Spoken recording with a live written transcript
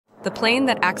the plane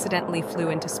that accidentally flew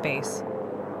into space.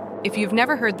 If you've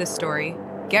never heard this story,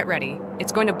 get ready,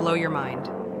 it's going to blow your mind.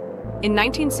 In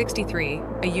 1963,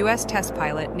 a U.S. test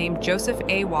pilot named Joseph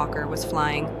A. Walker was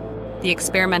flying the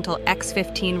experimental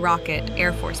X-15 rocket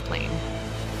Air Force plane.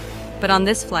 But on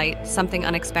this flight, something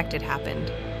unexpected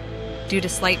happened. Due to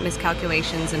slight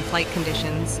miscalculations and flight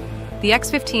conditions, the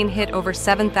X-15 hit over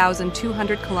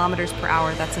 7,200 kilometers per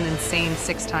hour. That's an insane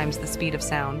 6 times the speed of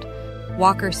sound.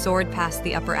 Walker soared past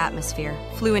the upper atmosphere,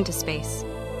 flew into space.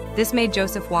 This made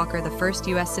Joseph Walker the first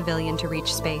U.S. civilian to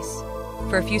reach space.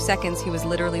 For a few seconds, he was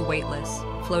literally weightless,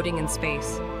 floating in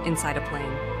space, inside a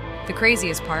plane. The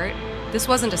craziest part, this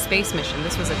wasn't a space mission,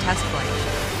 this was a test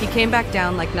flight. He came back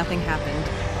down like nothing happened,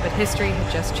 but history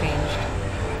had just changed.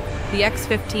 The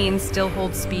X-15 still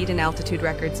holds speed and altitude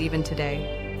records even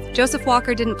today. Joseph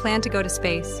Walker didn't plan to go to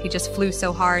space, he just flew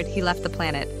so hard he left the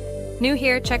planet. New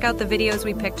here, check out the videos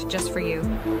we picked just for you.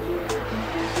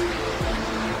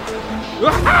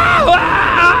 Wow!